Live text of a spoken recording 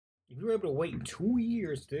if you were able to wait 2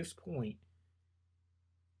 years to this point,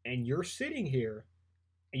 and you're sitting here,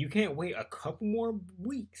 and you can't wait a couple more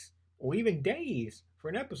weeks or even days for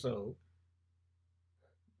an episode,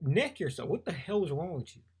 neck yourself. What the hell is wrong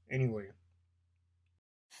with you? Anyway,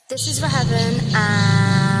 This is for heaven.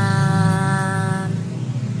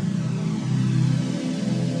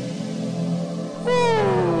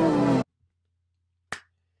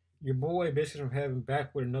 your boy Biscuits from Heaven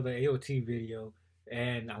back with another AOT video,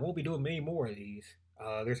 and I won't be doing many more of these.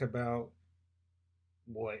 There's about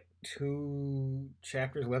what 2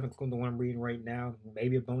 chapters left, including the one I'm reading right now.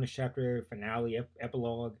 Maybe a bonus chapter, finale,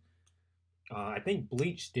 epilogue. I think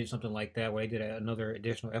Bleach did something like that, where they did another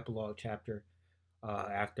additional epilogue chapter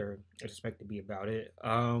after it's expected to be about it.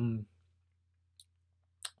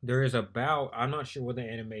 There is about, I'm not sure what the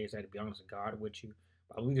anime is at, to be honest with God with you.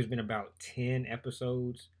 I believe there's been about 10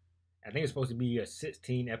 episodes. I think it's supposed to be a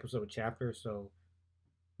 16 episode chapter, so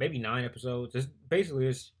maybe 9 episodes. It's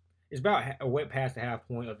about way past the half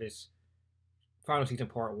point of this final season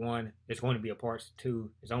part 1. There's going to be a part 2.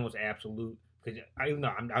 It's almost absolute because even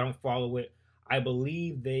though I don't follow it, I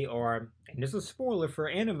believe they are, and this is a spoiler for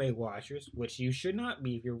anime watchers, which you should not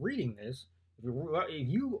be if you're reading this.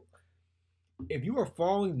 If you are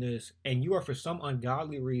following this and you are for some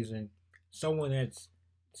ungodly reason someone that's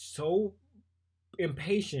so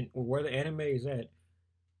impatient with where the anime is at,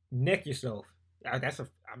 neck yourself.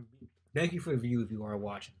 Thank you for the view if you are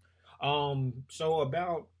watching. So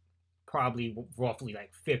about probably roughly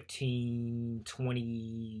like 15,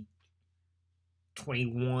 20,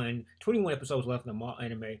 21 episodes left in the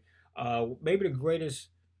anime. Maybe the greatest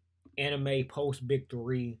anime post Big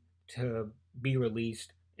Three to be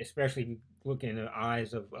released, especially if you look in the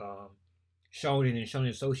eyes of shonen and shonen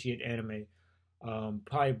associate anime.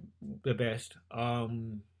 Probably the best.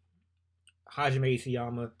 Hajime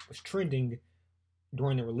Isayama was trending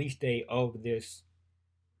during the release day of this,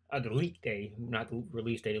 the leak day, not the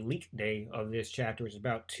release day, the leak day of this chapter is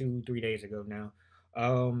about 2-3 days ago now.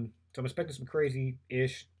 So I'm expecting some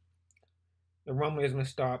crazy-ish. The rumbling has been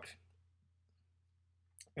stopped.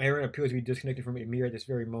 Eren appears to be disconnected from Ymir at this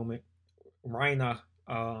very moment. Raina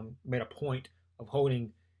made a point of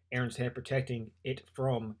holding Eren's head, protecting it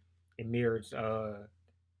from Ymir's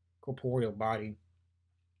corporeal body.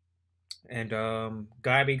 And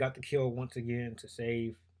Gabi got the kill once again to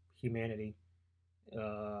save humanity.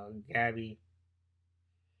 Gabi.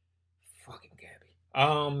 Fucking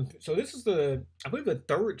Gabi. So this is I believe the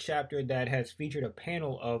 3rd chapter that has featured a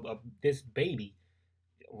panel of this baby.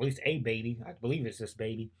 Or at least a baby. I believe it's this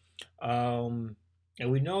baby. And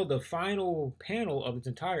we know the final panel of this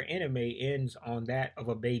entire anime ends on that of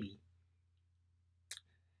a baby.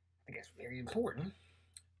 I think that's very important.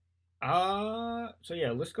 So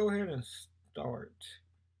yeah, let's go ahead and start.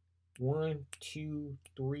 1, 2,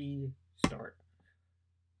 3, start.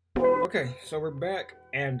 Okay, so we're back,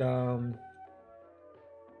 and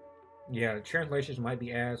yeah, the translations might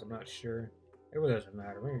be ass. I'm not sure. It really doesn't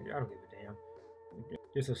matter. I don't give a damn.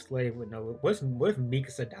 Just a slave would know. What if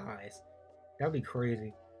Mikasa dies? That'd be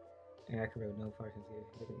crazy. And I can really know if I can see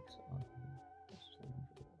headaches.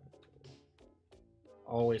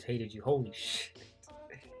 Always hated you. Holy shit.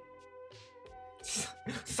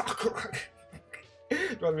 Sakura.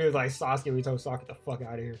 Brother was like Sasuke. We told Sasuke the fuck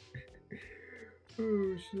out of here.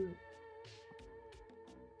 Oh shit.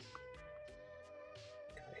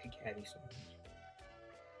 God, I hate Gabi so much.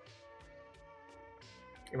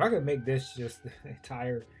 If I could make this just the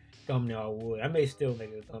entire thumbnail, I would. I may still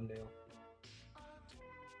make it a thumbnail.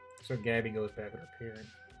 So Gabi goes back with her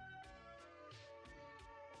parents.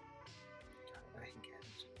 I hate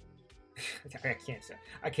Gabi so much.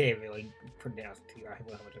 I can't really pronounce it to you. I how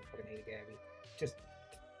much I fucking hate Gabi. Just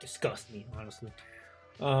disgusts me, honestly.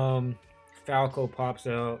 Falco pops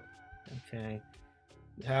out. Okay.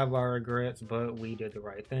 We have our regrets, but we did the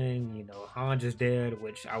right thing. You know, Hanja's dead,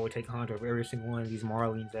 which I would take Hanja over every single one of these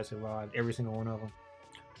Marlins that survived. Every single one of them.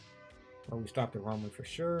 Well, we stopped the rumbling for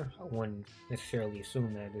sure. I wouldn't necessarily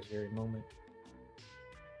assume that at this very moment.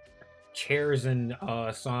 Chairs and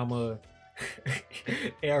Sama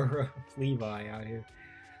era Levi out here.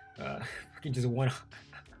 Fucking just one.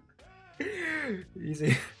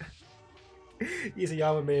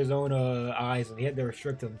 Isayama made his own eyes, and he had to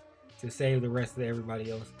restrict them to save the rest of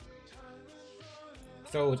everybody else.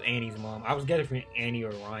 So was Annie's mom. I was getting from Annie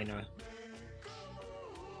or Raina.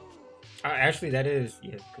 Actually, that is,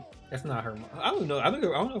 yeah, that's not her mom. I don't know. I don't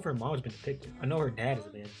know if her mom's been depicted. I know her dad has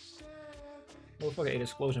been. Motherfucker ate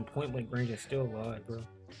explosion point blank range and still alive, bro.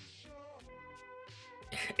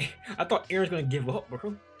 I thought Eren's gonna give up,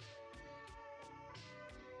 bro.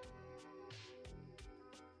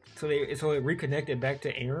 So it reconnected back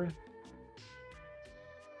to Aaron.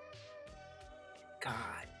 God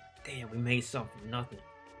damn, we made something from nothing.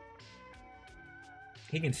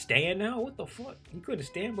 He can stand now? What the fuck? He couldn't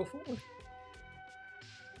stand before.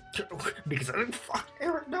 Because I didn't fuck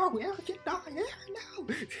Aaron. No, Aaron can die. Aaron,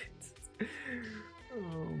 no.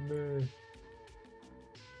 Oh man.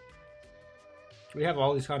 We have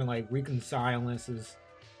all these kind of like reconcilences,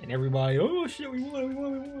 and everybody, oh shit, we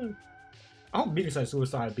won. I hope Mikasa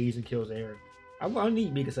suicide beats and kills Aaron. I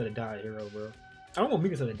need Mikasa to die, hero, bro. I don't want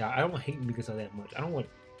Mikasa to die. I don't hate Mikasa that much. I don't want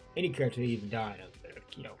any character to even die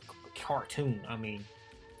in a cartoon. I mean,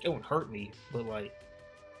 it wouldn't hurt me, but like,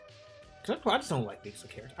 cause I just don't like Mikasa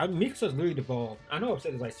characters. Mikasa's literally devolved. I know I've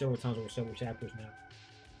said this like several times over several chapters now.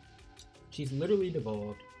 She's literally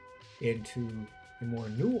devolved into a more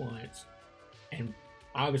nuanced and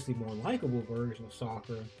obviously more likable version of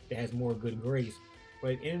Sakura that has more good grace.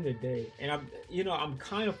 But at the end of the day, and I'm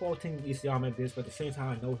kind of faulting Isayama at this, but at the same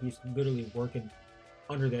time I know he's literally working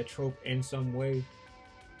under that trope in some way.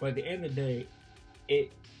 But at the end of the day,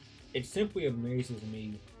 it simply amazes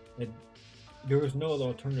me that there was no other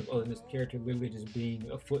alternative other than this character literally just being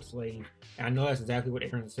a foot slave. And I know that's exactly what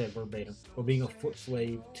Aaron said verbatim, but being a foot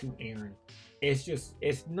slave to Aaron. It's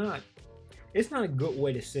not a good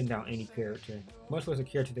way to send out any character, much less a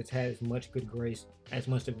character that's had as much good grace, as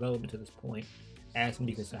much development to this point as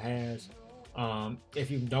Mikasa has.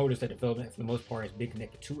 If you've noticed that development for the most part has been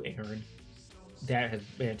connected to Aaron, that has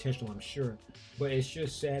been intentional, I'm sure. But it's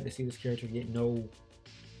just sad to see this character get no.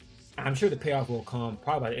 I'm sure the payoff will come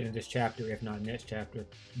probably by the end of this chapter, if not next chapter.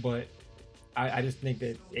 But I just think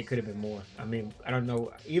that it could have been more. I mean, I don't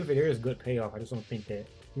know. Even if there is good payoff, I just don't think that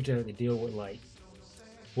we should have to deal with like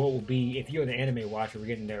what will be. If you're the anime watcher, we're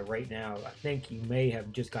getting there right now. I think you may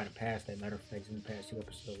have just gotten past that. Matter of fact, in the past 2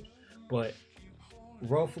 episodes, but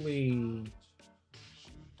roughly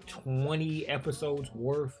 20 episodes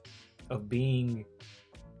worth of being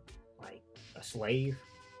like a slave,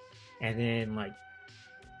 and then like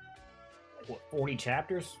what 40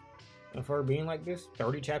 chapters of her being like this,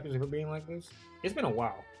 30 chapters of her being like this. It's been a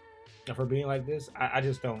while of her being like this. I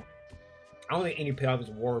just don't. I don't think any payoff is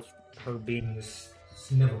worth her being this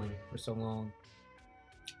sniveling for so long.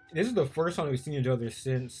 This is the first time we've seen each other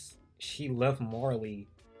since she left Marley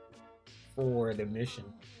for the mission.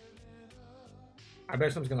 I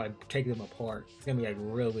bet something's gonna like take them apart. It's gonna be like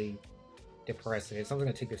really depressing. Something's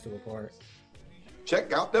gonna take this two apart.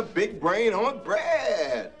 Check out the big brain on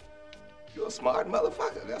Brad. You're a smart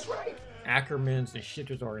motherfucker. That's right. Ackermans and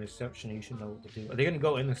shitters are an exception. You should know what to do. Are they gonna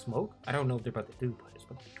go in the smoke? I don't know what they're about to do, but it's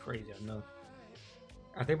about to be crazy. I know.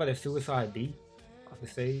 I think about the suicide B off the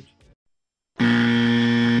stage.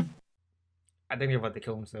 I think they're about to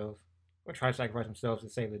kill themselves or try to sacrifice themselves to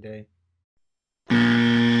save the day.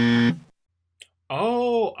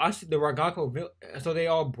 Oh, I see the Ragako. So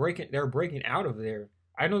they're breaking out of there.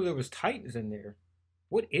 I know there was Titans in there.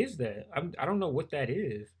 What is that? I don't know what that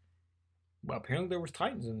is. But apparently there was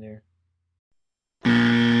Titans in there.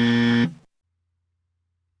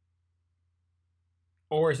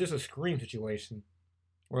 Or is this a Scream situation?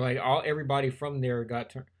 Where like everybody from there got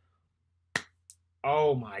turned.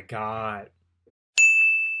 Oh my god.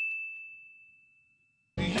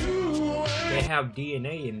 They have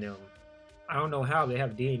DNA in them. I don't know how they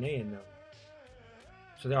have DNA in them.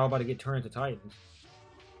 So they're all about to get turned into Titans.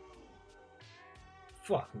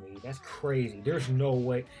 Fuck me, that's crazy. There's no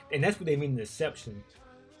way. And that's what they mean, deception.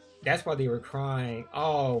 That's why they were crying.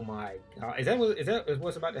 Oh my god. Is that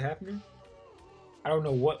what's about to happen here? I don't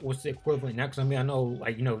know what's the equivalent now, because I mean, I know,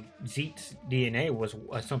 like, you know, Zeke's DNA was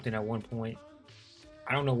something at one point.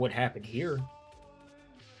 I don't know what happened here.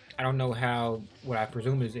 I don't know how, what I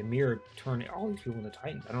presume is Emir turned all these people into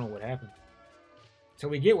Titans. I don't know what happened. So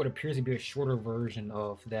we get what appears to be a shorter version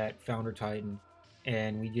of that Founder Titan,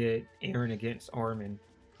 and we get Eren against Armin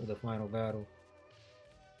for the final battle.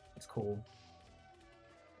 That's cool.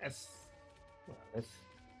 That's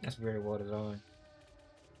very well designed.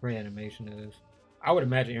 Great animation is. I would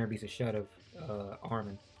imagine Eren beats the shot of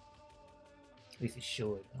Armin. At least he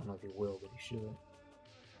should. I don't know if he will, but he should.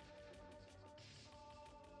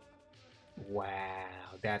 Wow,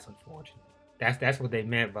 that's unfortunate. That's what they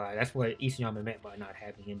meant by. That's what Isayama meant by not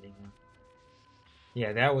happy ending.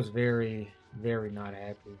 Yeah, that was very, very not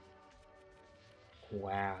happy.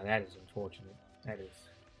 Wow, that is unfortunate.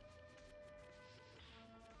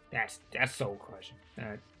 That's soul crushing.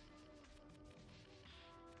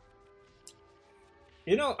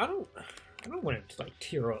 You know, I don't want to like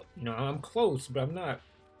tear up. You know, I'm close, but I'm not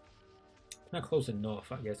close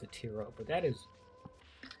enough, I guess, to tear up. But that's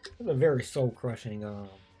a very soul crushing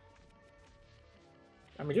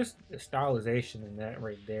I mean, just the stylization in that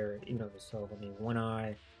right there, even of itself. I mean, one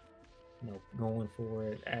eye, going for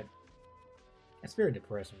it. That's very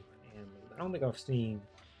depressing. And I don't think I've seen.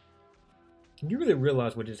 You really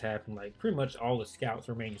realize what just happened. Like, pretty much all the scouts,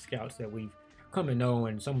 remaining scouts that we've come to know,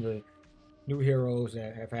 and some of the new heroes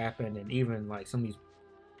that have happened, and even like some of these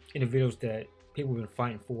individuals that people have been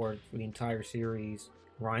fighting for the entire series.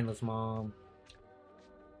 Rhinela's mom,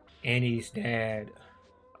 Annie's dad,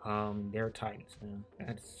 they're Titans now.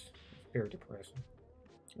 That's very depressing.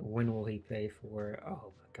 When will he pay for it?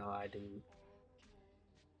 Oh my god, dude.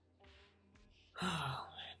 Oh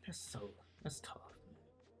man, that's tough.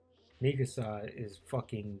 Mikasa is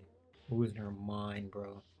fucking losing her mind,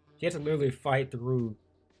 bro. She has to literally fight through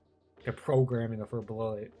the programming of her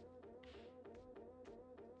blood.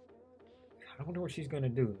 I wonder what she's gonna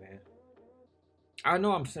do, man. I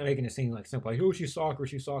know I'm making it seem like simple, like, oh, she's soccer.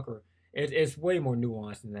 It's way more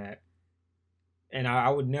nuanced than that. And I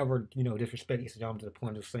would never, disrespect Isayama to the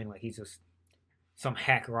point of saying like he's just some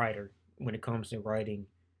hack writer when it comes to writing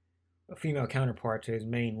a female counterpart to his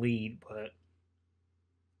main lead, but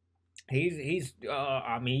he's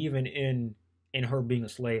I mean, even in her being a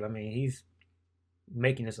slave, I mean, he's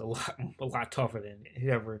making this a lot tougher than he's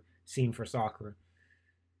ever seen for Sakura.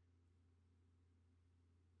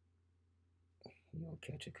 You'll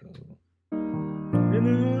catch a cold.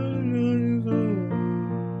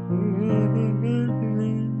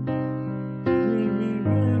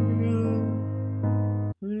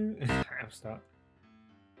 Stop.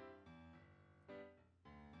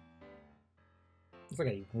 It's like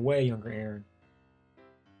a way younger Eren.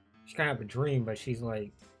 She kind of have a dream, but she's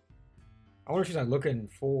like, I wonder if she's like looking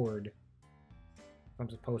forward. If I'm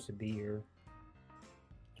supposed to be here.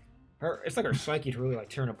 It's like her psyche's really like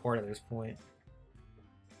tearing apart at this point.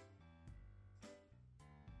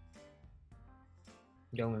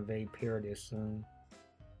 Go invade Paradise soon.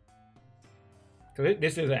 So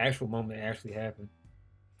this is an actual moment that actually happened.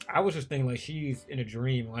 I was just thinking like she's in a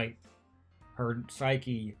dream, like her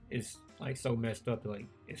psyche is like so messed up that like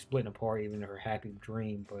it's splitting apart even in her happy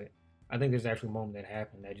dream. But I think there's actually a moment that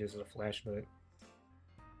happened that just is a flashback.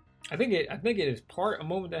 I think it is part a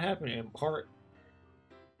moment that happened and part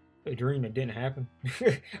a dream that didn't happen.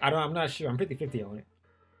 I'm not sure. I'm 50-50 on it.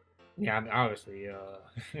 Yeah, I mean, obviously,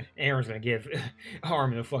 Aaron's gonna give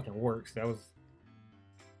Armin the fucking works. That was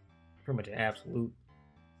pretty much an absolute.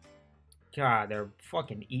 God, they're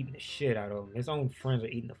fucking eating the shit out of him. His own friends are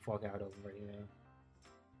eating the fuck out of him right now.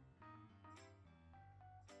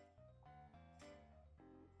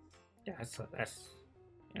 Yeah, that's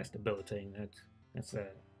debilitating. That's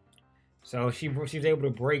sad. So she's able to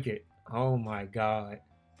break it. Oh my god.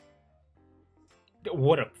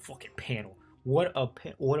 What a fucking panel. What a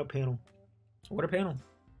panel. What a panel. What a panel.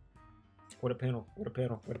 What a panel. What a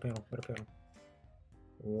panel. What a panel. What a panel.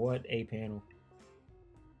 What a panel.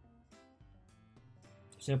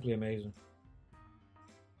 Simply amazing.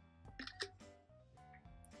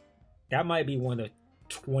 That might be one of the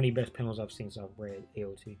 20 best panels I've seen since I've read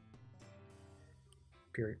AOT.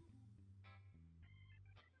 Period.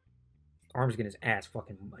 Arm's getting his ass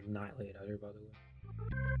fucking annihilated out here, by the way.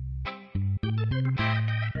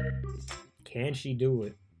 Can she do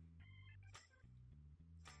it?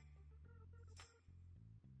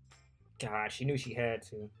 God, she knew she had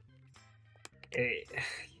to. Yeah.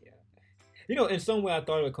 In some way I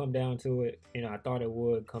thought it would come down to it. I thought it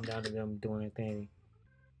would come down to them doing a thing.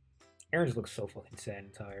 Eren just looks so fucking sad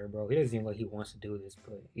and tired, bro. He doesn't seem like he wants to do this,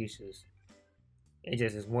 but it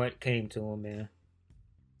just is what came to him, man.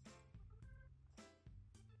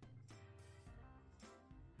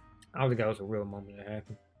 I don't think that was a real moment that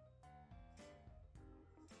happened.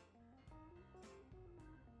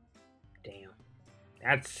 Damn.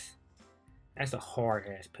 That's a hard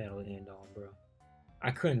ass panel to end on, bro. I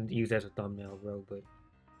couldn't use that as a thumbnail, bro, but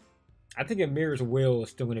I think Amir's will is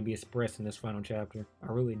still going to be expressed in this final chapter. I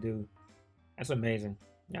really do. That's amazing.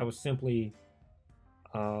 That was simply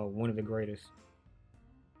one of the greatest.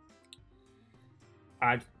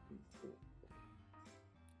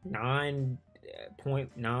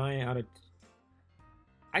 9.9 out of.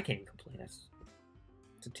 I can't even complain. It's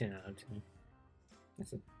a 10 out of 10.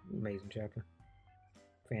 That's an amazing chapter.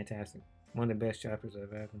 Fantastic. One of the best chapters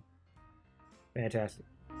I've had. Fantastic.